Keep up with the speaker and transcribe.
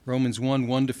Romans 1,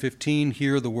 1-15,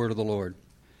 hear the word of the Lord.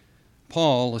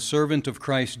 Paul, a servant of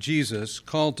Christ Jesus,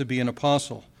 called to be an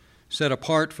apostle, set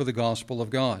apart for the gospel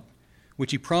of God, which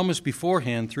he promised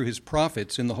beforehand through his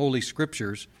prophets in the Holy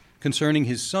Scriptures concerning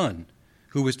his Son,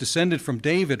 who was descended from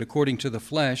David according to the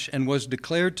flesh, and was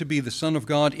declared to be the Son of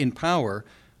God in power,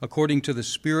 according to the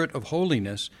Spirit of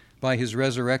holiness, by his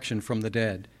resurrection from the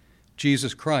dead,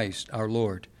 Jesus Christ our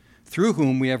Lord, through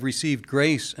whom we have received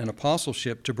grace and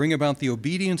apostleship to bring about the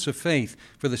obedience of faith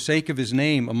for the sake of his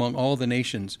name among all the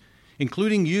nations,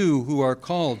 including you who are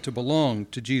called to belong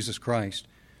to Jesus Christ.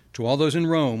 To all those in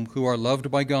Rome who are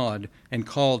loved by God and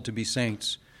called to be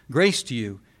saints, grace to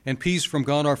you and peace from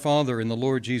God our Father and the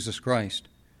Lord Jesus Christ.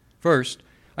 First,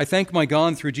 I thank my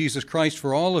God through Jesus Christ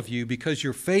for all of you, because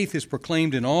your faith is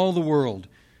proclaimed in all the world.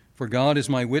 For God is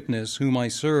my witness, whom I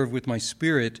serve with my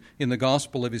spirit in the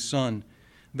gospel of his Son,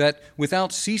 that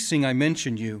without ceasing I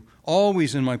mention you,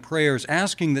 always in my prayers,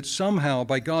 asking that somehow,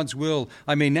 by God's will,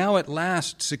 I may now at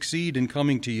last succeed in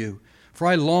coming to you. For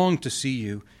I long to see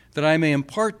you, that I may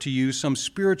impart to you some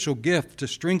spiritual gift to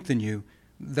strengthen you,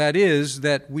 that is,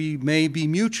 that we may be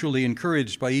mutually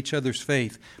encouraged by each other's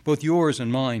faith, both yours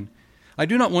and mine. I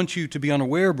do not want you to be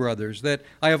unaware, brothers, that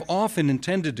I have often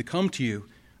intended to come to you,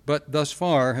 but thus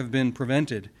far have been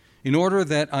prevented, in order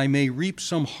that I may reap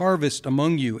some harvest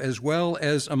among you as well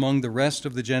as among the rest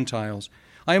of the Gentiles.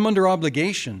 I am under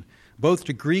obligation, both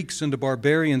to Greeks and to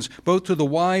barbarians, both to the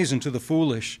wise and to the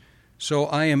foolish. So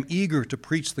I am eager to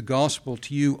preach the gospel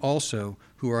to you also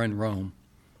who are in Rome.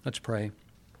 Let's pray.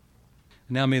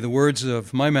 Now may the words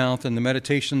of my mouth and the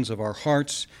meditations of our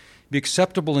hearts be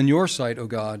acceptable in your sight, O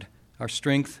God, our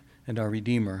strength and our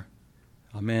Redeemer.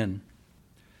 Amen.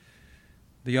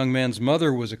 The young man's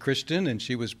mother was a Christian, and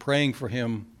she was praying for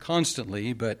him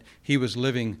constantly, but he was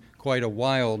living quite a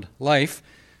wild life.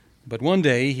 But one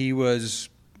day he was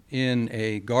in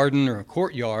a garden or a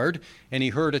courtyard, and he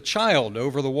heard a child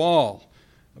over the wall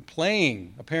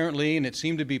playing, apparently, and it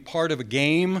seemed to be part of a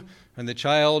game, and the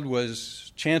child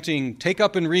was chanting, "Take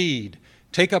up and read,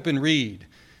 take up and read."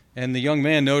 And the young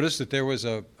man noticed that there was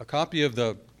a copy of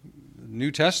the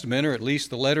New Testament, or at least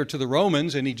the letter to the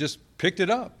Romans, and he just picked it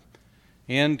up.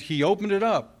 And he opened it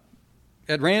up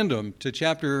at random to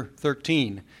chapter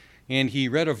 13, and he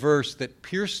read a verse that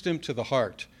pierced him to the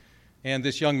heart. And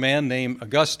this young man named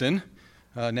Augustine,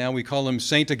 now we call him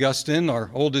St. Augustine,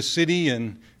 our oldest city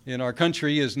in our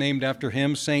country is named after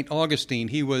him, St. Augustine.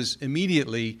 He was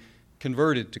immediately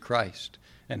converted to Christ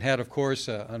and had, of course,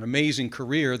 an amazing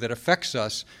career that affects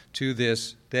us to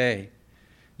this day.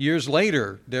 Years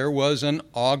later, there was an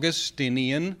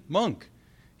Augustinian monk.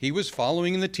 He was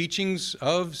following the teachings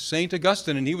of St.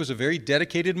 Augustine, and he was a very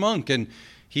dedicated monk, and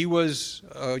he was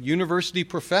a university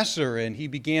professor, and he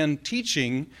began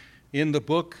teaching in the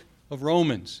book of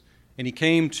Romans. And he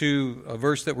came to a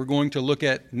verse that we're going to look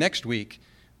at next week,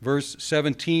 verse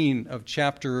 17 of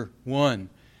chapter 1.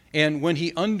 And when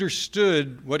he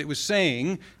understood what it was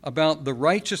saying about the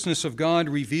righteousness of God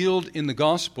revealed in the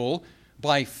gospel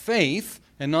by faith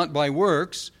and not by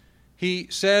works, he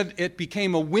said it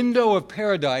became a window of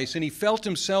paradise, and he felt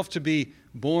himself to be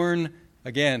born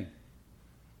again.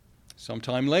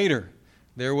 Sometime later,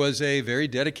 there was a very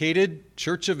dedicated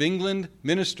Church of England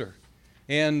minister,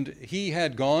 and he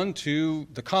had gone to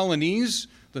the colonies,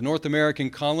 the North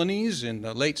American colonies in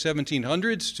the late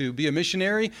 1700s to be a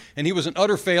missionary, and he was an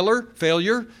utter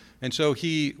failure, and so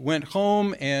he went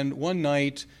home, and one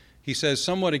night, he says,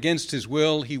 somewhat against his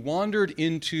will, he wandered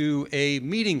into a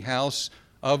meeting house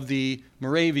of the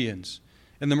Moravians.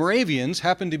 And the Moravians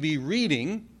happened to be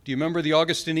reading, do you remember the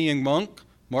Augustinian monk,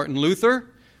 Martin Luther?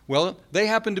 Well, they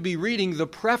happened to be reading the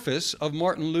preface of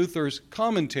Martin Luther's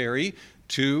commentary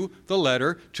to the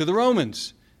letter to the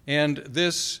Romans. And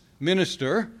this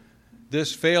minister,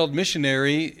 this failed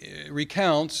missionary,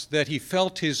 recounts that he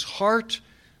felt his heart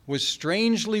was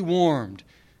strangely warmed,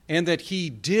 and that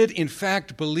he did in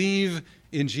fact believe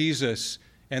in Jesus,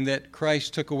 and that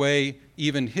Christ took away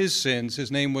even his sins.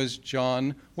 His name was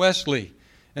John Wesley.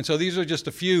 And so these are just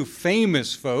a few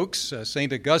famous folks,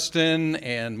 St. Augustine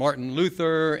and Martin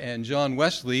Luther and John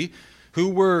Wesley, who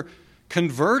were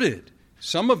converted.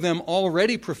 Some of them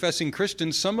already professing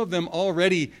Christians, some of them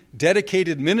already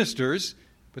dedicated ministers,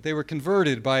 but they were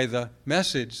converted by the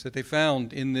message that they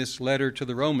found in this letter to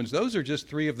the Romans. Those are just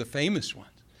three of the famous ones.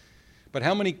 But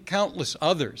how many countless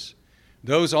others?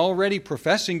 Those already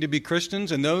professing to be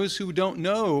Christians and those who don't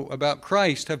know about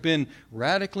Christ have been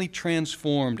radically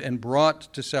transformed and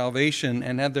brought to salvation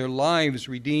and had their lives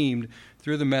redeemed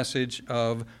through the message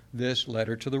of this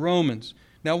letter to the Romans.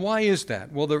 Now, why is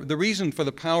that? Well, the reason for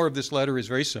the power of this letter is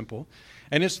very simple,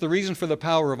 and it's the reason for the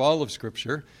power of all of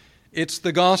Scripture. It's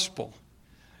the gospel.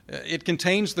 It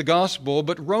contains the gospel,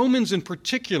 but Romans in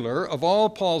particular, of all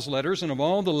Paul's letters and of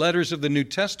all the letters of the New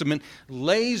Testament,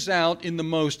 lays out in the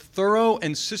most thorough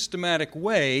and systematic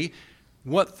way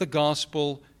what the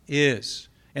gospel is.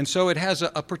 And so it has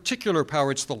a particular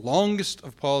power. It's the longest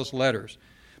of Paul's letters.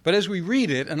 But as we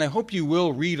read it, and I hope you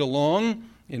will read along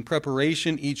in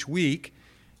preparation each week,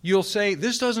 you'll say,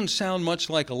 this doesn't sound much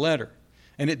like a letter.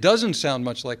 And it doesn't sound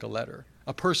much like a letter,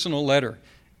 a personal letter.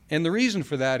 And the reason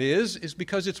for that is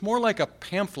because it's more like a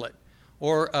pamphlet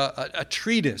or a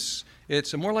treatise.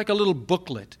 It's more like a little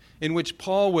booklet in which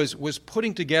Paul was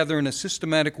putting together in a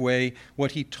systematic way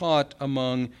what he taught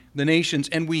among the nations.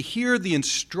 And we hear the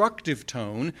instructive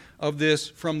tone of this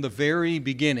from the very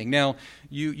beginning. Now,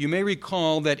 you may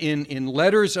recall that in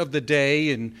letters of the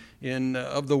day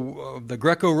of the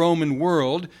Greco-Roman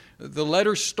world, the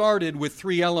letter started with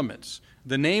three elements: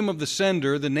 the name of the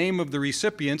sender, the name of the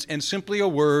recipients, and simply a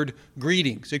word,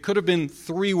 greetings. It could have been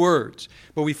three words.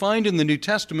 But we find in the New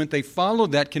Testament they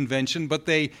followed that convention, but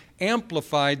they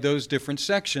amplified those different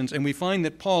sections. And we find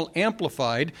that Paul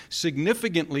amplified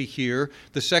significantly here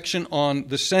the section on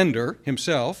the sender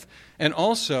himself, and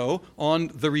also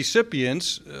on the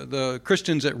recipients, the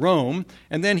Christians at Rome.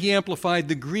 And then he amplified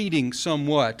the greeting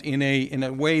somewhat in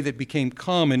a way that became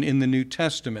common in the New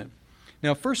Testament.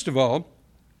 Now, first of all,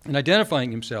 in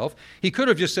identifying himself, he could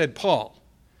have just said Paul.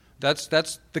 That's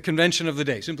the convention of the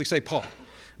day. Simply say Paul.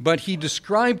 But he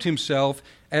described himself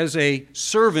as a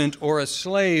servant or a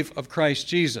slave of Christ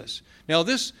Jesus. Now,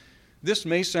 this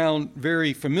may sound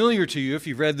very familiar to you if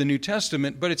you've read the New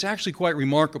Testament, but it's actually quite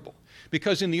remarkable.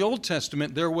 Because in the Old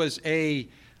Testament, there was a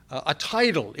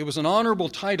title. It was an honorable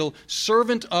title,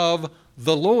 servant of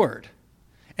the Lord.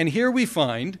 And here we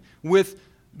find, with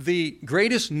the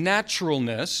greatest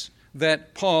naturalness,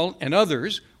 that Paul and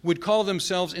others would call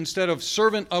themselves, instead of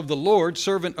servant of the Lord,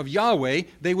 servant of Yahweh,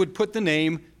 they would put the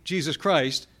name Jesus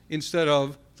Christ instead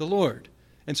of the Lord.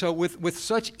 And so with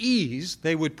such ease,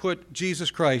 they would put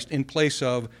Jesus Christ in place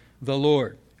of the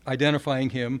Lord,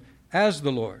 identifying him as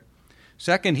the Lord.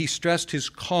 Second, he stressed his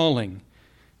calling.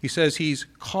 He says he's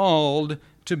called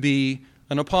to be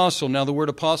an apostle. Now, the word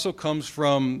apostle comes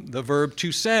from the verb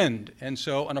to send, and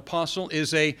so an apostle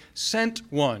is a sent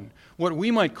one, what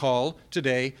we might call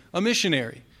today a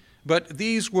missionary. But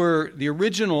the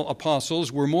original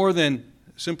apostles were more than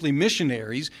simply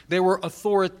missionaries. They were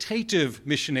authoritative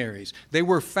missionaries. They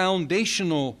were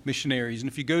foundational missionaries.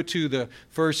 And if you go to the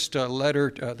first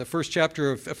the first chapter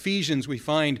of Ephesians, we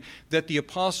find that the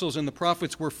apostles and the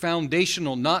prophets were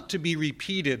foundational, not to be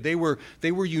repeated. They were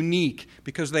unique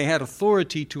because they had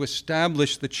authority to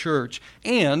establish the church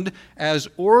and as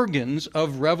organs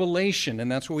of revelation.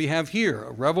 And that's what we have here,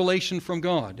 a revelation from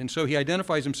God. And so he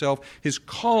identifies himself, his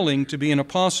calling to be an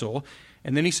apostle.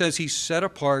 And then he says he's set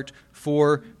apart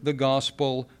for the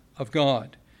gospel of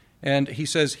God. And he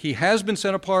says he has been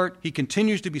set apart, he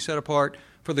continues to be set apart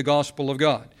for the gospel of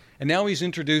God. And now he's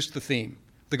introduced the theme,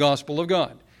 the gospel of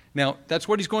God. Now, that's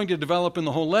what he's going to develop in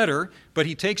the whole letter, but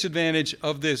he takes advantage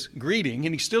of this greeting,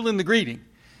 and he's still in the greeting,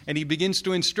 and he begins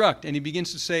to instruct, and he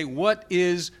begins to say, what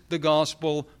is the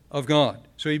gospel of God?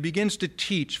 So he begins to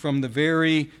teach from the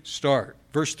very start.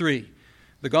 Verse 2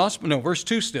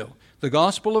 still. The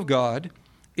gospel of God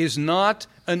is not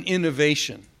an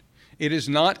innovation. It is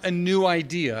not a new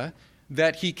idea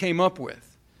that he came up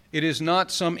with. It is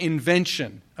not some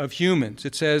invention of humans.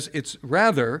 It says it's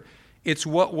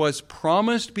what was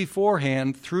promised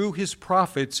beforehand through his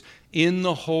prophets in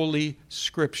the Holy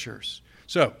Scriptures.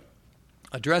 So,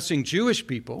 addressing Jewish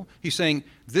people, he's saying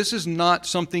this is not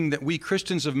something that we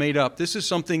Christians have made up. This is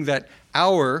something that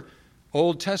our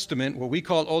Old Testament, what we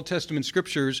call Old Testament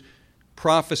Scriptures,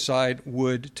 prophesied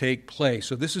would take place.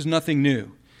 So this is nothing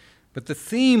new. But the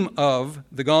theme of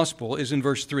the gospel is in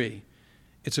verse 3.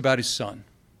 It's about his son.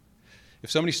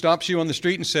 If somebody stops you on the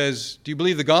street and says, do you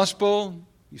believe the gospel?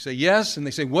 You say yes, and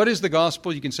they say, what is the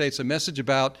gospel? You can say it's a message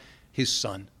about his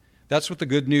son. That's what the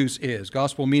good news is.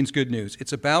 Gospel means good news.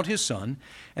 It's about his son.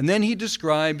 And then he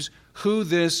describes who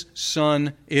this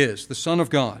son is, the Son of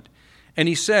God. And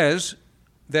he says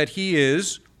that he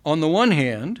is, on the one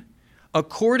hand,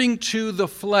 according to the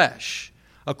flesh,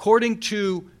 according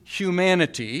to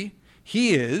humanity,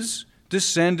 he is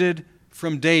descended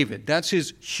from David. That's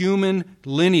his human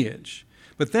lineage.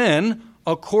 But then,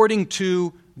 according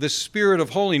to the Spirit of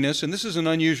holiness, and this is an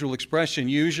unusual expression.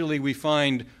 Usually we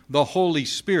find the Holy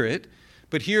Spirit,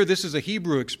 but here this is a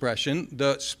Hebrew expression,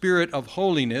 the Spirit of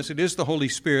holiness. It is the Holy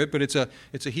Spirit, but it's a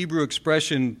Hebrew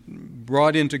expression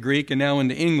brought into Greek and now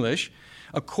into English.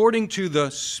 According to the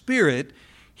Spirit,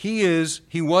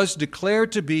 he was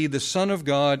declared to be the Son of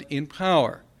God in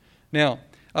power. Now,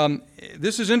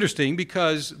 This is interesting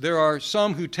because there are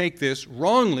some who take this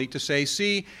wrongly to say,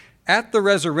 see, at the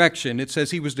resurrection, it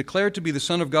says he was declared to be the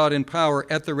Son of God in power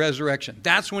at the resurrection.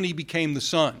 That's when he became the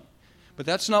Son. But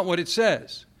that's not what it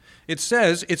says. It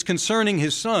says it's concerning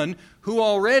his Son, who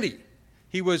already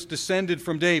he was descended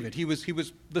from David. He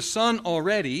was the Son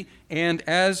already, and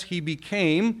as he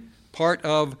became part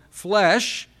of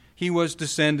flesh, he was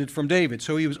descended from David.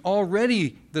 So he was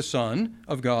already the Son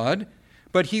of God,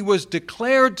 but he was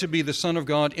declared to be the Son of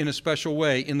God in a special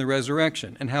way in the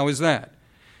resurrection. And how is that?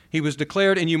 He was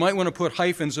declared, and you might want to put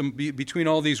hyphens between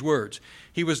all these words.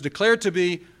 He was declared to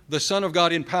be the Son of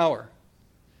God in power.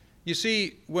 You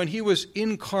see, when he was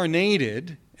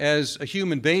incarnated as a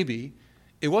human baby,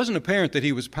 it wasn't apparent that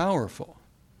he was powerful.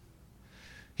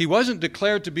 He wasn't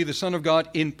declared to be the Son of God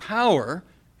in power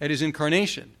at his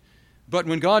incarnation. But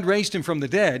when God raised him from the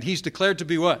dead, he's declared to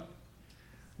be what?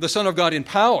 The Son of God in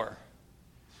power.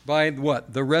 By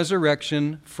what? The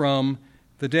resurrection from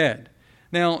the dead.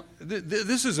 Now,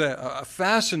 this is a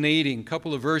fascinating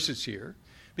couple of verses here,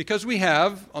 because we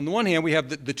have, on the one hand, we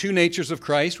have the two natures of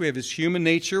Christ. We have his human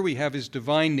nature, we have his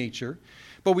divine nature,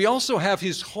 but we also have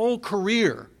his whole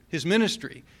career, his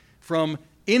ministry, from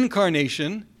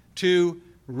incarnation to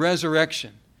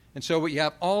resurrection. And so we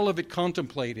have all of it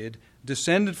contemplated,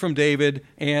 descended from David,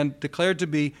 and declared to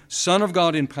be Son of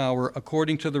God in power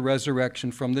according to the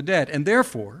resurrection from the dead. And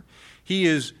therefore, he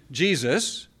is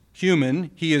Jesus,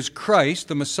 human. He is Christ,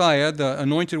 the Messiah, the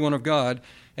anointed one of God,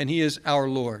 and he is our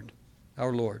Lord.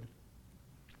 Our Lord.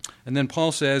 And then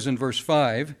Paul says in verse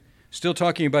 5, still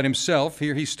talking about himself,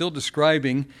 here he's still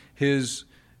describing his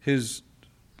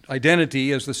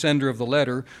identity as the sender of the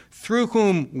letter, through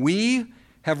whom we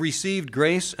have received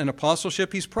grace and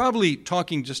apostleship. He's probably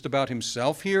talking just about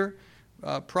himself here,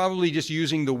 probably just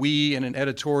using the we in an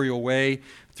editorial way,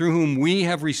 through whom we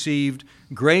have received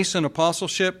grace and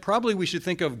apostleship. Probably we should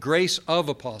think of grace of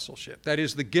apostleship, that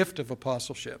is the gift of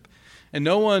apostleship. And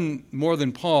no one more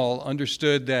than Paul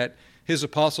understood that his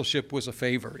apostleship was a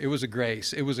favor. It was a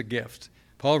grace. It was a gift.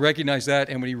 Paul recognized that,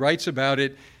 and when he writes about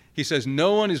it, he says,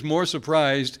 no one is more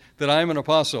surprised that I'm an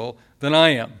apostle than I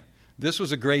am. This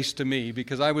was a grace to me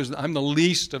because I'm the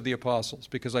least of the apostles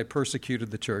because I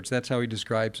persecuted the church. That's how he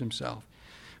describes himself.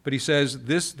 But he says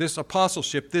this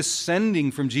apostleship, this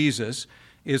sending from Jesus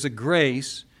is a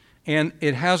grace, and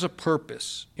it has a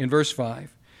purpose in verse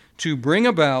 5, to bring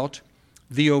about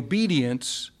the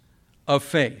obedience of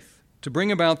faith. To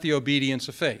bring about the obedience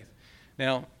of faith.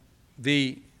 Now,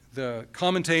 the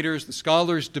commentators, the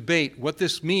scholars debate what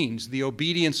this means, the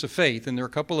obedience of faith, and there are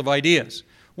a couple of ideas.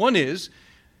 One is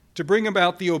to bring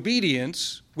about the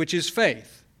obedience, which is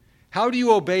faith. How do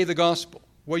you obey the gospel?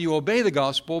 Well, you obey the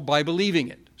gospel by believing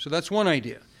it. So that's one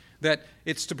idea, that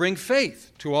it's to bring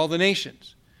faith to all the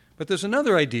nations. But there's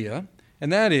another idea,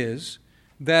 and that is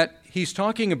that he's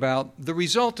talking about the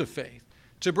result of faith.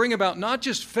 To bring about not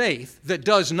just faith that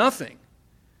does nothing,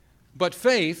 but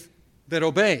faith that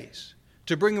obeys.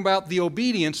 To bring about the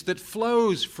obedience that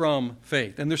flows from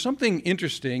faith. And there's something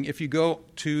interesting if you go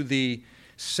to the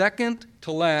second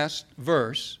to last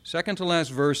verse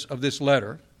of this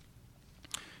letter,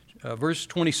 verse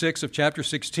 26 of chapter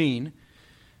 16.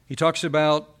 He talks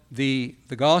about the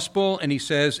gospel, and he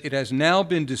says, it has now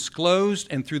been disclosed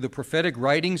and through the prophetic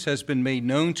writings has been made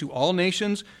known to all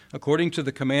nations according to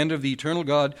the command of the eternal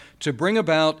God to bring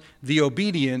about the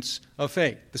obedience of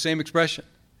faith. The same expression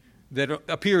that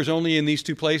appears only in these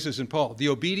two places in Paul, the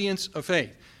obedience of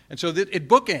faith. And so that it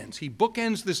bookends. He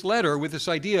bookends this letter with this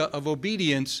idea of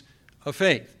obedience of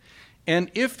faith.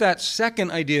 And if that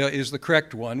second idea is the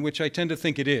correct one, which I tend to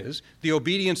think it is, the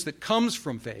obedience that comes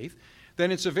from faith,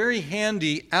 then it's a very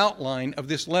handy outline of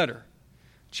this letter.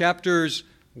 Chapters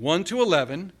 1 to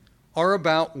 11 are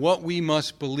about what we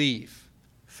must believe,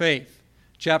 faith.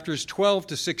 Chapters 12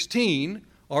 to 16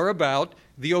 are about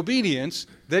the obedience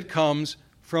that comes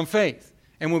from faith.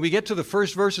 And when we get to the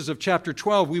first verses of chapter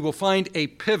 12, we will find a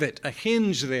pivot, a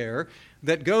hinge there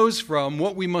that goes from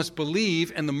what we must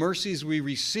believe and the mercies we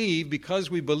receive because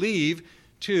we believe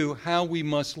to how we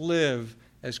must live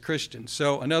as Christians.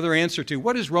 So another answer to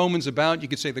what is Romans about? You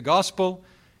could say the gospel.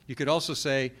 You could also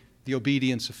say the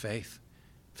obedience of faith.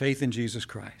 Faith in Jesus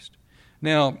Christ.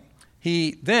 Now,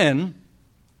 he then,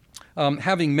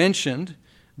 having mentioned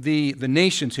the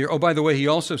nations here, oh, by the way, he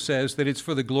also says that it's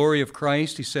for the glory of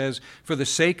Christ. He says, for the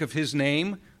sake of his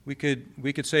name. We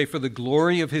could say for the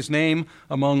glory of his name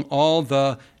among all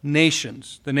the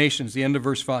nations, the end of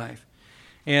verse 5.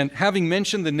 And having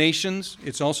mentioned the nations,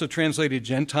 it's also translated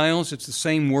Gentiles. It's the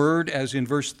same word as in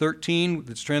verse 13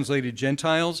 that's translated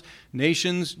Gentiles.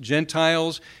 Nations,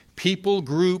 Gentiles, people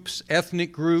groups,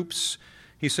 ethnic groups.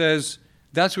 He says,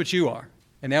 That's what you are.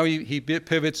 And now he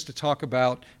pivots to talk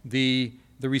about the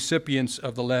recipients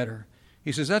of the letter.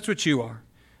 He says, that's what you are.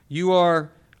 You are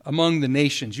among the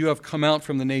nations. You have come out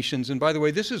from the nations. And by the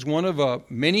way, this is one of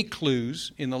many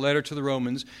clues in the letter to the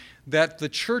Romans that the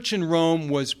church in Rome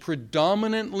was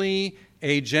predominantly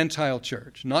a Gentile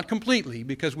church. Not completely,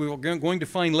 because we are going to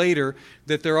find later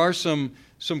that there are some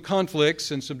conflicts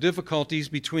and some difficulties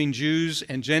between Jews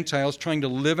and Gentiles trying to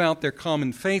live out their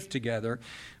common faith together.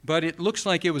 But it looks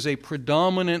like it was a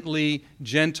predominantly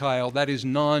Gentile, that is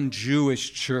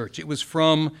non-Jewish church. It was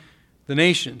from the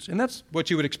nations. And that's what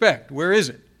you would expect. Where is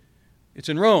it? It's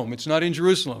in Rome. It's not in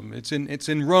Jerusalem. It's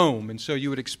in Rome. And so you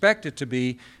would expect it to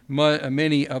be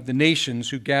many of the nations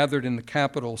who gathered in the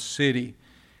capital city.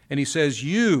 And he says,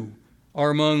 you are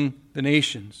among the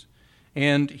nations.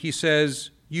 And he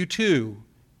says, you too,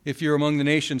 if you're among the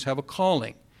nations, have a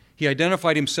calling. He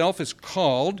identified himself as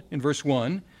called in verse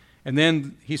 1. And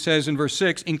then he says in verse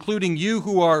 6, including you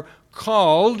who are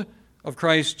called of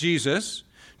Christ Jesus,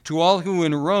 to all who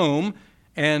in Rome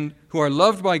and who are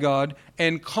loved by God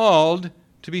and called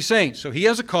to be saints. So he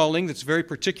has a calling that's very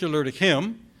particular to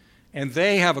him, and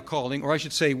they have a calling, or I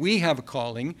should say we have a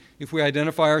calling if we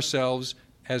identify ourselves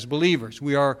as believers.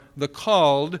 We are the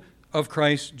called of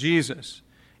Christ Jesus.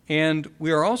 And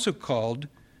we are also called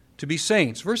to be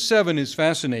saints. Verse 7 is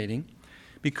fascinating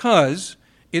because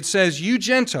it says, you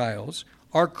Gentiles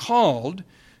are called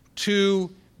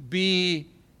to be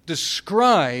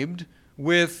described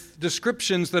with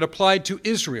descriptions that applied to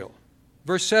Israel.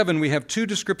 Verse 7, we have two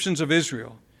descriptions of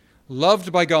Israel.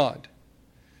 Loved by God.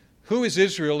 Who is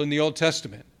Israel in the Old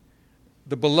Testament?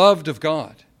 The beloved of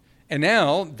God. And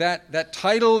now that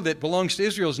title that belongs to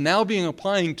Israel is now being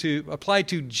applied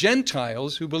to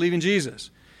Gentiles who believe in Jesus.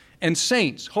 And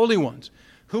saints, holy ones.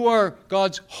 Who are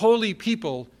God's holy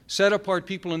people, set apart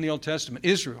people in the Old Testament?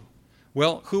 Israel.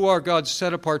 Well, who are God's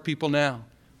set apart people now?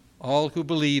 All who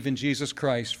believe in Jesus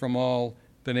Christ from all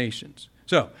the nations.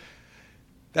 So,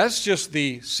 that's just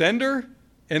the sender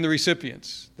and the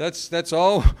recipients. That's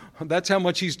all. That's how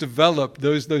much he's developed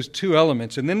those two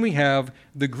elements. And then we have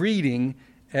the greeting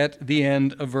at the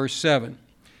end of verse 7.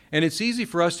 And it's easy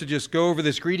for us to just go over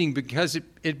this greeting because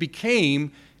it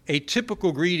became a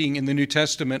typical greeting in the New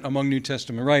Testament among New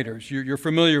Testament writers. You're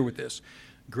familiar with this.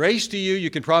 Grace to you, you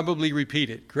can probably repeat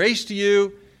it. Grace to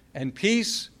you and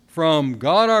peace from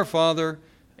God our Father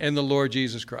and the Lord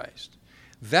Jesus Christ.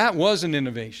 That was an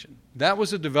innovation. That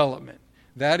was a development.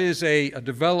 That is a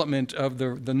development of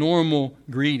the normal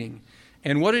greeting.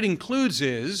 And what it includes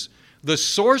is the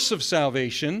source of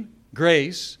salvation,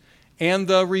 grace, and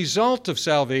the result of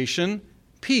salvation,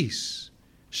 peace.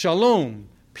 Shalom,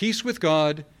 peace with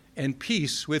God and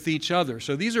peace with each other.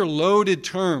 So these are loaded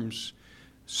terms,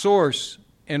 source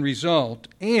and result.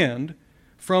 And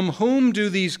from whom do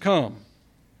these come?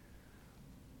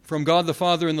 From God the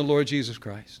Father and the Lord Jesus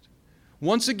Christ.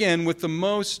 Once again, with the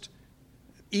most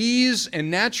ease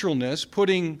and naturalness,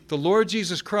 putting the Lord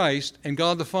Jesus Christ and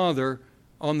God the Father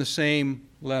on the same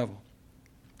level.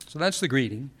 So that's the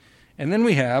greeting. And then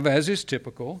we have, as is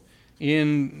typical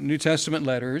in New Testament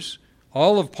letters,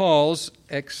 all of Paul's,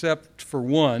 except for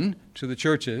one to the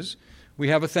churches, we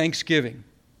have a thanksgiving.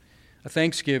 A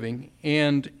thanksgiving.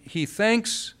 And he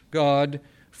thanks God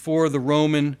for the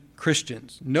Roman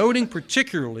Christians, noting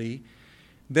particularly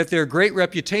that their great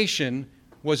reputation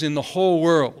was in the whole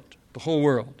world. The whole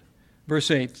world. Verse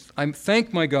 8, I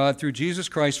thank my God through Jesus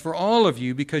Christ for all of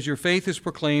you because your faith is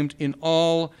proclaimed in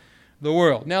all the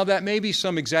world. Now that may be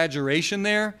some exaggeration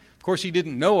there. Of course, he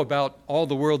didn't know about all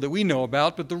the world that we know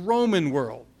about, but the Roman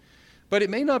world. But it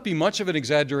may not be much of an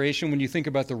exaggeration when you think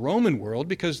about the Roman world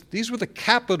because these were the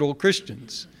capital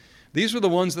Christians. These were the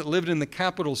ones that lived in the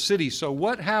capital city. So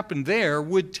what happened there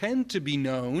would tend to be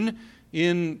known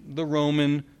in the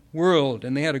Roman world.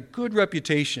 And they had a good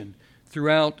reputation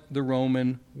throughout the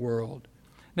Roman world.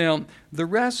 Now, the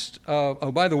rest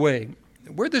of, by the way,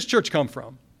 where'd this church come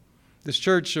from? This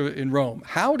church in Rome.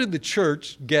 How did the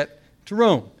church get to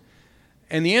Rome?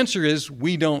 And the answer is,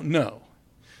 we don't know.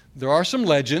 There are some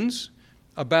legends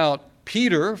about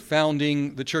Peter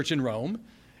founding the church in Rome,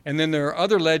 and then there are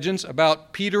other legends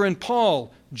about Peter and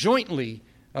Paul jointly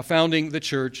founding the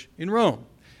church in Rome.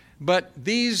 But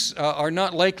these are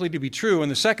not likely to be true,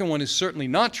 and the second one is certainly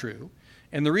not true.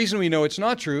 And the reason we know it's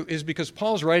not true is because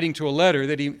Paul's writing to a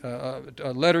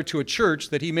letter to a church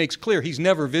that he makes clear he's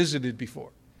never visited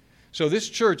before. So this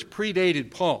church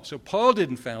predated Paul. So Paul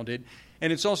didn't found it,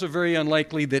 and it's also very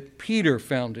unlikely that Peter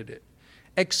founded it,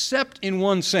 except in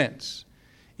one sense.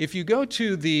 If you go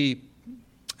to the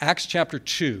Acts chapter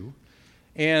 2,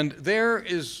 and there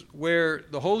is where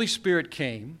the Holy Spirit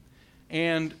came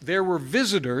and there were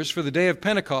visitors for the day of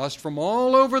Pentecost from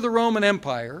all over the Roman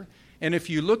Empire. And if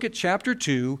you look at chapter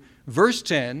 2, verse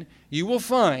 10, you will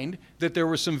find that there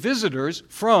were some visitors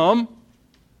from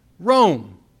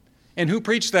Rome. And who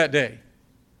preached that day?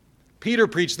 Peter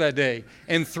preached that day.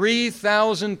 And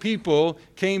 3,000 people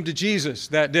came to Jesus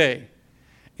that day.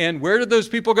 And where did those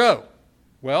people go?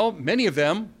 Well, many of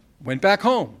them went back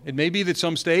home. It may be that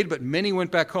some stayed, but many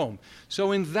went back home.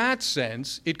 So in that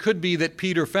sense, it could be that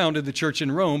Peter founded the church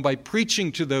in Rome by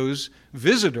preaching to those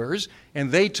visitors,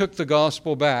 and they took the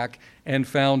gospel back and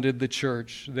founded the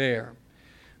church there.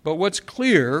 But what's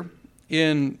clear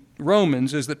in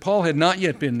Romans is that Paul had not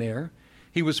yet been there.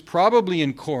 He was probably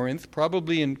in Corinth,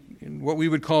 probably in what we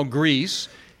would call Greece,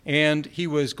 and he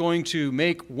was going to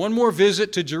make one more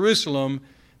visit to Jerusalem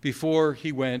before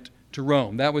he went to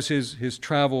Rome. That was his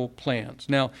travel plans.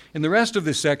 Now, in the rest of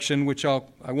this section, which I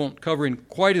won't cover in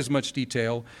quite as much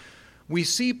detail, we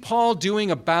see Paul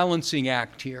doing a balancing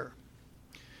act here.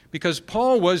 Because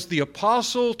Paul was the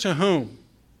apostle to whom?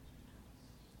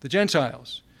 The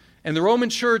Gentiles. And the Roman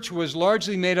church was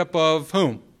largely made up of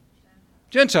whom?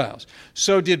 Gentiles.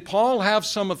 So did Paul have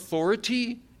some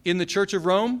authority in the church of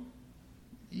Rome?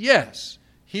 Yes.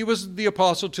 He was the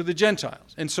apostle to the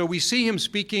Gentiles. And so we see him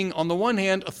speaking, on the one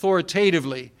hand,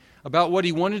 authoritatively about what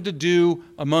he wanted to do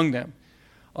among them.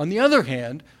 On the other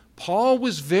hand, Paul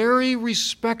was very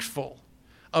respectful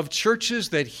of churches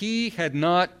that he had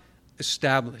not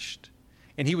established.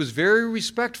 And he was very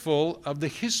respectful of the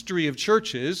history of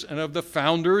churches and of the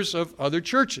founders of other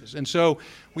churches. And so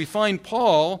we find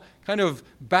Paul kind of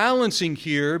balancing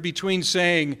here between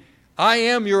saying, I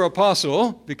am your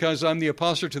apostle because I'm the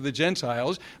apostle to the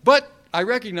Gentiles, but I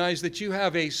recognize that you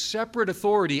have a separate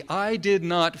authority. I did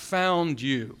not found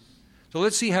you. So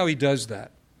let's see how he does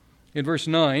that. In verse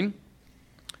 9,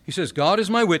 he says, God is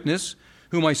my witness,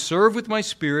 whom I serve with my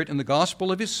spirit in the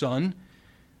gospel of his Son,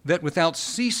 that without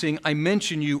ceasing I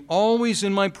mention you always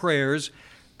in my prayers,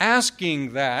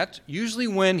 asking that, usually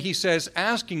when he says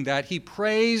asking that, he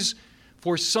prays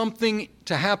for something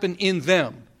to happen in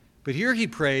them. But here he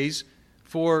prays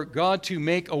for God to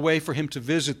make a way for him to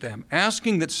visit them,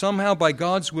 asking that somehow by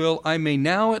God's will I may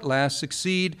now at last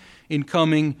succeed in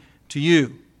coming to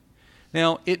you.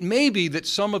 Now, it may be that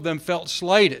some of them felt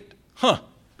slighted.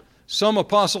 Some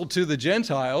apostle to the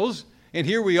Gentiles, and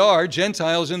here we are,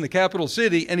 Gentiles in the capital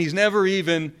city, and he's never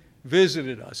even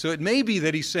visited us. So it may be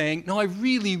that he's saying, no, I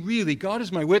really, God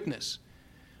is my witness.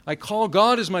 I call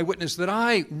God as my witness that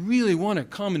I really want to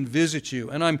come and visit you.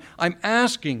 And I'm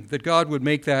asking that God would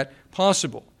make that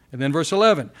possible. And then verse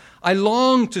 11, I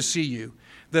long to see you,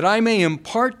 that I may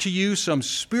impart to you some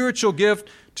spiritual gift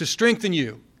to strengthen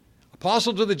you.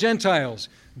 Apostle to the Gentiles,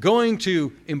 going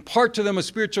to impart to them a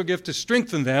spiritual gift to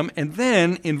strengthen them. And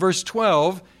then in verse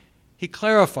 12, he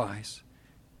clarifies,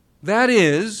 that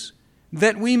is,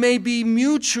 that we may be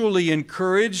mutually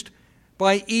encouraged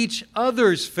by each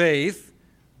other's faith,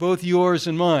 both yours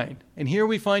and mine. And here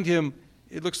we find him,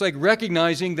 it looks like,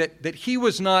 recognizing that he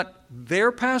was not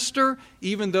their pastor,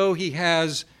 even though he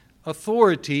has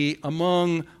authority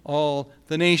among all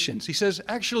the nations. He says,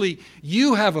 actually,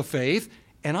 you have a faith,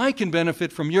 and I can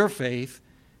benefit from your faith,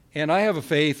 and I have a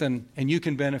faith, and you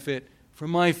can benefit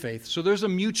from my faith. So there's a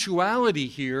mutuality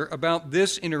here about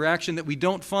this interaction that we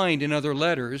don't find in other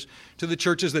letters to the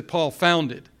churches that Paul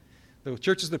founded. The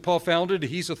churches that Paul founded,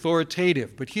 he's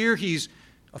authoritative. But here he's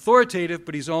authoritative,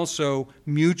 but he's also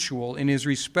mutual in his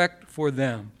respect for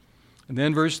them. And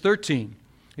then verse 13,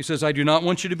 he says, I do not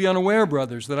want you to be unaware,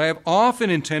 brothers, that I have often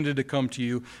intended to come to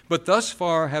you, but thus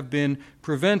far have been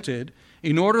prevented,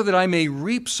 in order that I may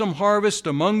reap some harvest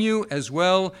among you as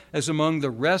well as among the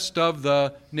rest of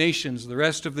the nations, the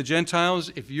rest of the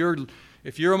Gentiles. If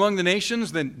you're among the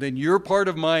nations, then you're part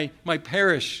of my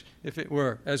parish, if it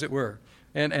were, as it were.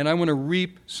 And I want to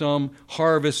reap some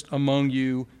harvest among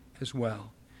you as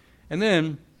well. And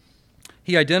then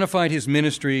he identified his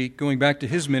ministry, going back to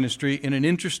his ministry, in an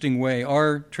interesting way.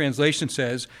 Our translation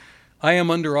says, I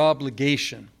am under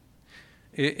obligation.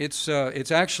 It's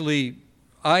actually,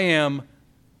 I am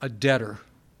a debtor.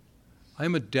 I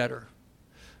am a debtor.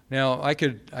 Now, I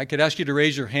could ask you to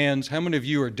raise your hands. How many of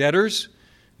you are debtors?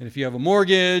 And if you have a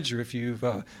mortgage or if you've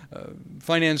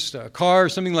financed a car or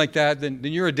something like that, then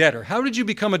you're a debtor. How did you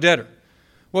become a debtor?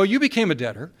 Well, you became a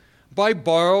debtor by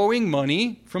borrowing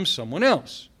money from someone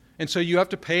else. And so you have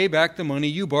to pay back the money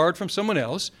you borrowed from someone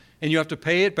else, and you have to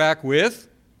pay it back with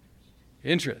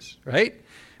interest, right?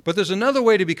 But there's another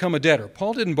way to become a debtor.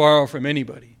 Paul didn't borrow from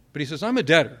anybody, but he says, I'm a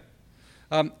debtor.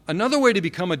 Another way to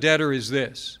become a debtor is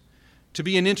this, to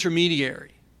be an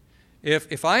intermediary.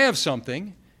 If I have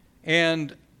something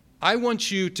and I want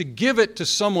you to give it to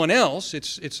someone else.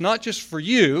 It's not just for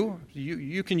you.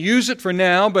 You can use it for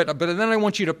now, but then I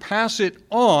want you to pass it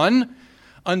on.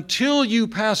 Until you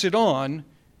pass it on,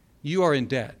 you are in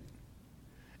debt.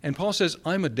 And Paul says,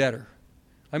 I'm a debtor.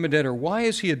 I'm a debtor. Why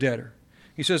is he a debtor?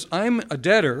 He says, I'm a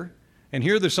debtor, and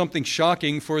here there's something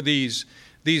shocking for these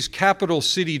capital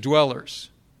city dwellers,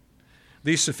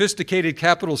 these sophisticated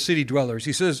capital city dwellers.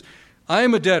 He says, I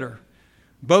am a debtor,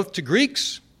 both to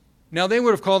Greeks. Now, they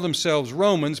would have called themselves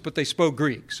Romans, but they spoke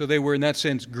Greek, so they were, in that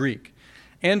sense, Greek.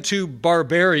 And to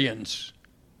barbarians.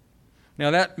 Now,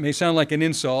 that may sound like an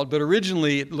insult, but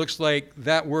originally it looks like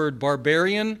that word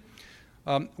barbarian.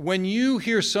 When you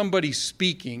hear somebody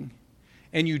speaking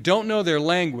and you don't know their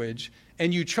language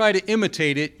and you try to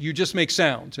imitate it, you just make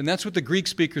sounds. And that's what the Greek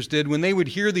speakers did. When they would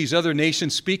hear these other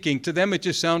nations speaking, to them it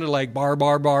just sounded like bar,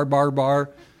 bar, bar, bar, bar.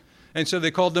 And so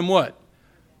they called them what?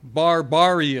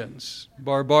 Barbarians,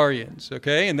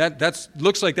 okay? And that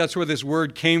looks like that's where this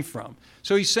word came from.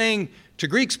 So he's saying to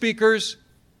Greek speakers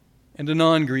and to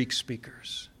non-Greek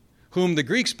speakers, whom the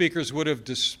Greek speakers would have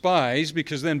despised,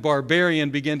 because then barbarian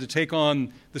began to take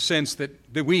on the sense that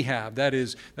we have. That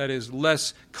is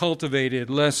less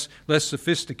cultivated, less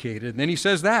sophisticated. And then he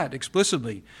says that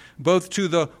explicitly, both to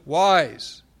the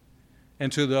wise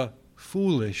and to the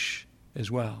foolish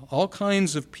as well. All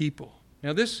kinds of people.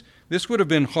 Now this would have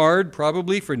been hard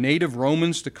probably for native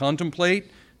Romans to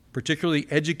contemplate, particularly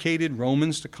educated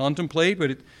Romans to contemplate,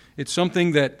 but it's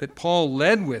something that Paul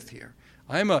led with here.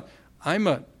 I'm a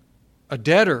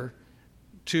debtor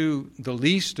to the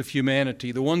least of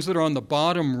humanity, the ones that are on the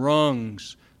bottom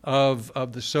rungs of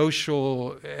the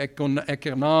social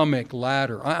economic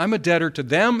ladder. I'm a debtor to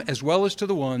them as well as to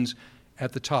the ones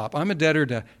at the top. I'm a debtor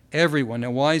to everyone.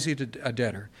 Now, why is he a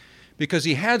debtor? Because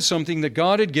he had something that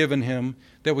God had given him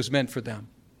that was meant for them.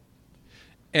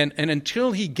 And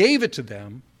until he gave it to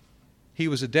them, he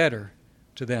was a debtor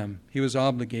to them. He was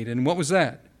obligated. And what was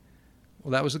that?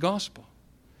 Well, that was the gospel.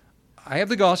 I have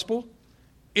the gospel.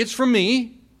 It's for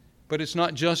me, but it's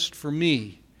not just for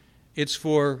me. It's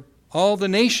for all the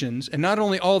nations, and not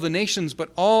only all the nations, but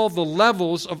all the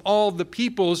levels of all the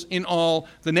peoples in all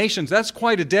the nations. That's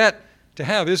quite a debt to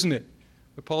have, isn't it?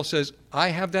 But Paul says, I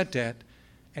have that debt,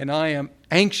 and I am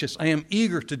anxious, I am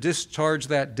eager to discharge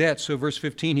that debt. So verse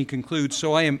 15 he concludes,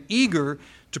 so I am eager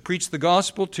to preach the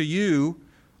gospel to you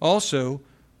also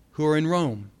who are in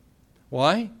Rome.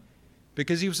 Why?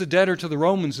 Because he was a debtor to the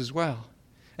Romans as well.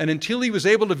 And until he was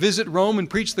able to visit Rome and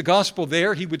preach the gospel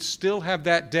there, he would still have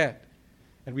that debt.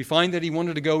 And we find that he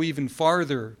wanted to go even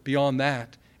farther beyond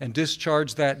that and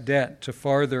discharge that debt to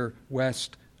farther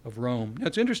west of Rome. Now,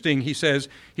 it's interesting, he says,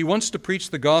 he wants to preach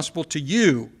the gospel to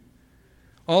you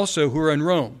also who are in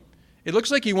Rome. It looks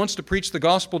like he wants to preach the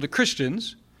gospel to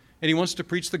Christians, and he wants to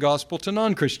preach the gospel to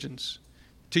non-Christians,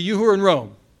 to you who are in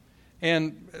Rome.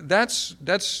 And that's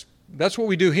what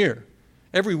we do here.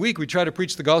 Every week we try to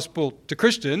preach the gospel to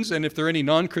Christians, and if there are any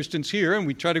non-Christians here, and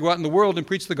we try to go out in the world and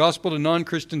preach the gospel to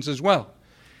non-Christians as well.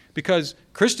 Because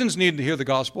Christians need to hear the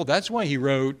gospel. That's why he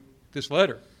wrote this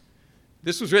letter.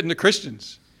 This was written to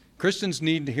Christians. Christians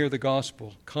need to hear the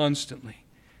gospel constantly.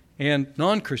 And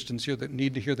non-Christians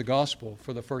need to hear the gospel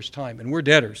for the first time. And we're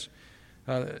debtors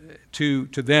to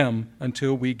them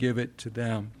until we give it to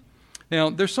them. Now,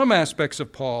 there's some aspects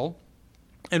of Paul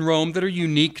and Rome that are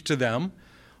unique to them.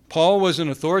 Paul was an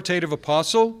authoritative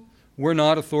apostle. We're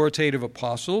not authoritative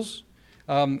apostles.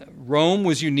 Rome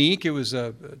was unique. It was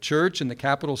a church in the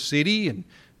capital city and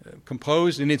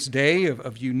composed in its day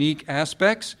of unique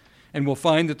aspects. And we'll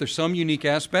find that there's some unique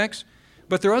aspects.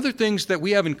 But there are other things that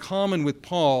we have in common with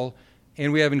Paul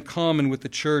and we have in common with the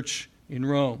church in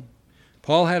Rome.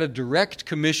 Paul had a direct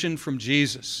commission from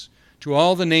Jesus to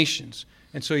all the nations.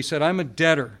 And so he said, I'm a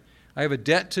debtor. I have a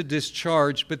debt to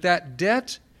discharge. But that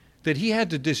debt that he had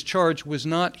to discharge was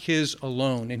not his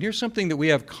alone. And here's something that we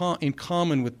have in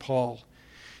common with Paul.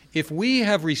 If we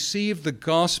have received the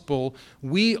gospel,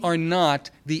 we are not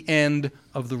the end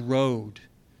of the road.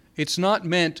 It's not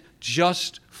meant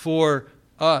just for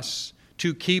us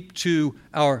to keep to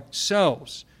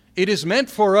ourselves. It is meant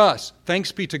for us,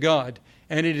 thanks be to God,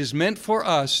 and it is meant for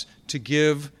us to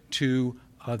give to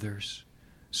others.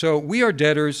 So we are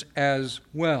debtors as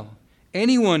well.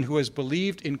 Anyone who has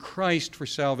believed in Christ for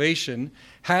salvation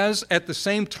has at the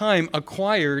same time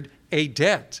acquired a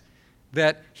debt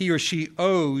that he or she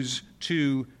owes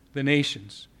to the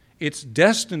nations. It's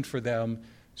destined for them,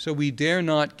 so we dare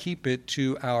not keep it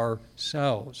to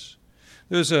ourselves.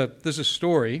 There's a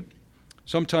story.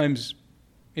 Sometimes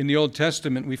in the Old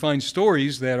Testament we find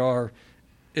stories that are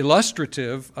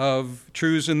illustrative of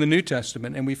truths in the New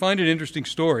Testament. And we find an interesting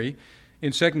story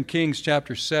in 2 Kings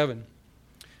chapter 7.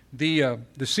 the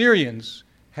Syrians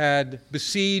had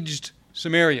besieged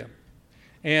Samaria,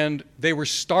 and they were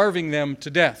starving them to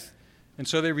death. And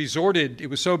so they resorted, it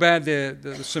was so bad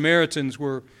the Samaritans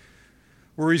were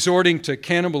resorting to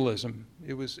cannibalism.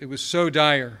 It was so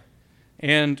dire.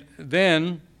 And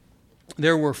then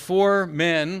there were 4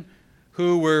 men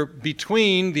who were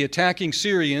between the attacking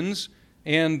Syrians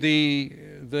and the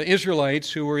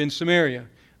Israelites who were in Samaria.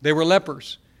 They were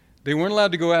lepers. They weren't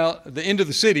allowed to go out into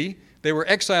the city. They were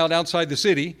exiled outside the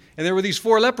city, and there were these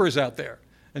 4 lepers out there.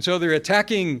 And so they're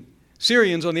attacking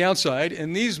Syrians on the outside,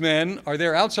 and these men are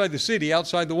there outside the city,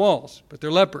 outside the walls, but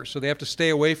they're lepers, so they have to stay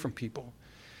away from people.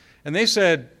 And they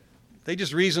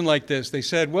just reasoned like this. They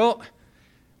said, well,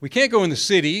 we can't go in the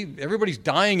city. Everybody's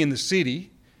dying in the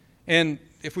city. And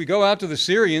if we go out to the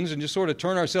Syrians and just sort of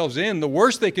turn ourselves in, the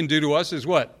worst they can do to us is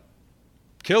what?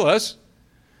 Kill us.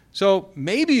 So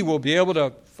maybe we'll be able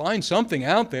to find something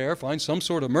out there, find some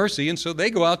sort of mercy. And so they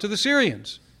go out to the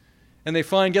Syrians. And they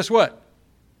find, guess what?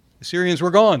 The Syrians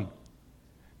were gone.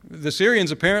 The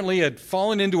Syrians apparently had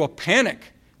fallen into a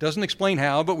panic. Doesn't explain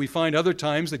how, but we find other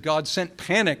times that God sent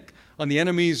panic on the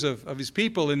enemies of his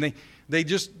people, and they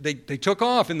took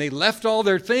off, and they left all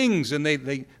their things, and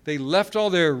they left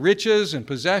all their riches and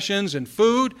possessions and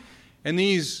food. And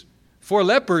these 4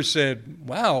 lepers said,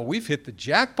 wow, we've hit the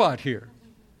jackpot here.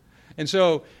 And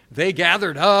so they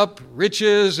gathered up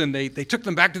riches, and they took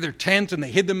them back to their tent, and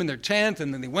they hid them in their tent,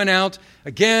 and then they went out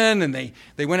again, and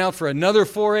they went out for another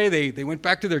foray. They went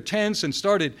back to their tents and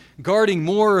started guarding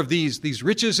more of these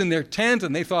riches in their tent,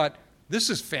 and they thought,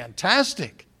 this is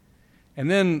fantastic. And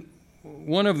then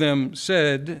one of them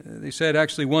said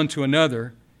actually one to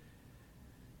another,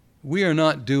 we are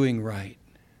not doing right.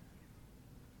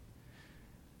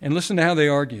 And listen to how they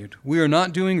argued. We are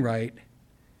not doing right.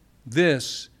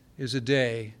 This is a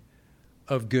day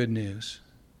of good news.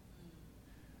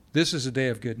 This is a day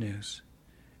of good news.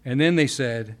 And then they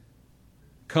said,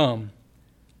 come,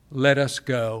 let us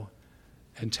go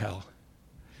and tell.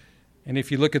 And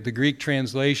if you look at the Greek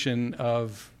translation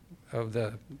of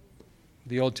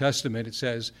the Old Testament, it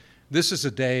says, this is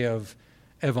a day of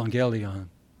evangelion.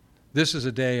 This is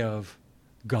a day of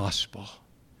gospel.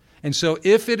 And so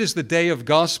if it is the day of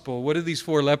gospel, what did these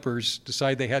 4 lepers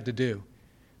decide they had to do?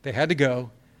 They had to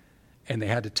go and they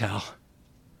had to tell.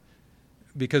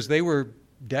 Because they were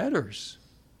debtors,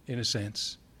 in a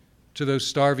sense, to those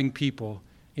starving people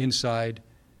inside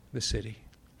the city.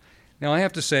 Now, I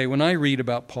have to say, when I read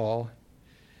about Paul,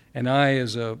 and I,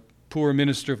 as a poor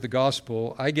minister of the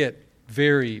gospel, I get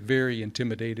very, very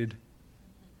intimidated.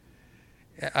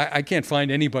 I can't find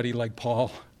anybody like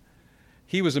Paul.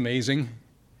 He was amazing.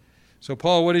 So,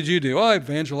 Paul, what did you do? Oh, I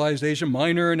evangelized Asia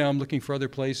Minor. Now I'm looking for other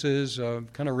places.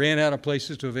 Kind of ran out of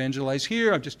places to evangelize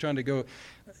here. I'm just trying to go.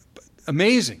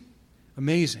 Amazing.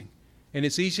 Amazing. And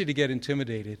it's easy to get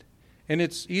intimidated. And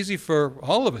it's easy for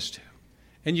all of us to.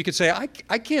 And you could say,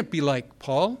 I can't be like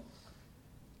Paul.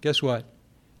 Guess what?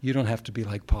 You don't have to be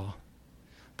like Paul.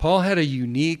 Paul had a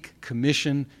unique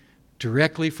commission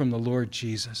directly from the Lord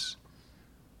Jesus.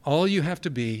 All you have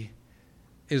to be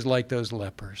is like those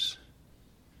lepers.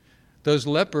 Those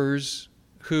lepers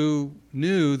who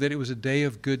knew that it was a day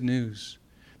of good news.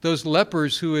 Those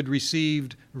lepers who had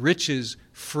received riches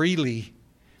freely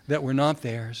that were not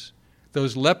theirs.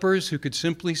 Those lepers who could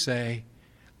simply say,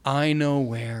 I know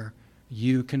where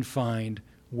you can find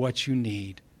what you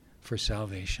need for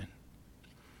salvation.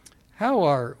 How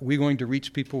are we going to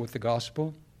reach people with the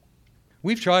gospel?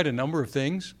 We've tried a number of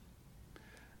things.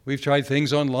 We've tried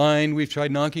things online. We've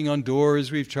tried knocking on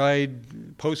doors. We've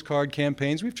tried postcard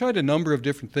campaigns. We've tried a number of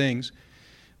different things.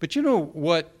 But you know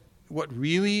what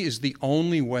really is the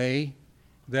only way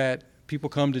that people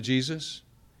come to Jesus?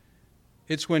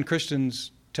 It's when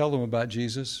Christians tell them about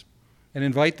Jesus and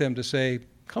invite them to say,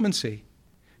 come and see,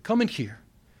 come and hear,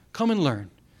 come and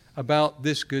learn about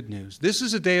this good news. This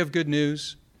is a day of good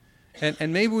news.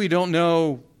 And maybe we don't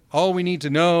know all we need to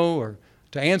know or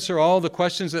to answer all the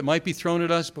questions that might be thrown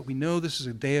at us, but we know this is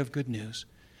a day of good news.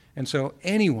 And so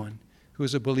anyone who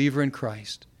is a believer in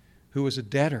Christ, who is a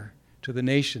debtor to the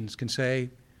nations, can say,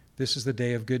 this is the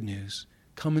day of good news.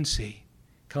 Come and see,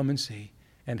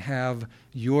 and have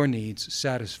your needs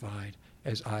satisfied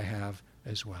as I have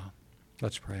as well.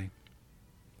 Let's pray.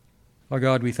 Our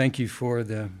God, we thank you for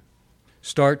the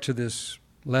start to this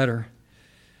letter,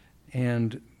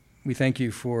 and we thank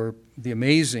you for the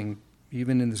amazing,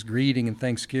 even in this greeting and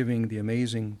thanksgiving, the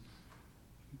amazing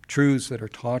truths that are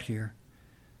taught here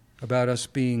about us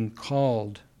being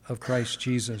called of Christ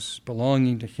Jesus,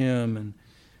 belonging to him and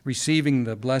receiving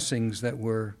the blessings that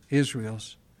were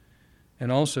Israel's,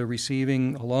 and also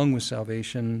receiving, along with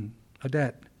salvation, a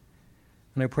debt.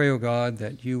 And I pray, O God,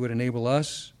 that you would enable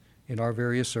us in our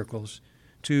various circles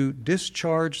to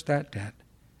discharge that debt,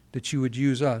 that you would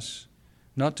use us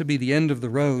not to be the end of the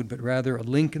road, but rather a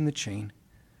link in the chain,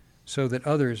 so that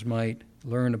others might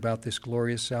learn about this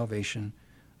glorious salvation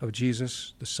of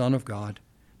Jesus, the Son of God,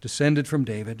 descended from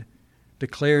David,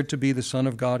 declared to be the Son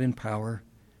of God in power,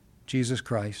 Jesus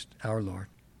Christ, our Lord,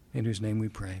 in whose name we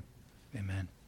pray. Amen.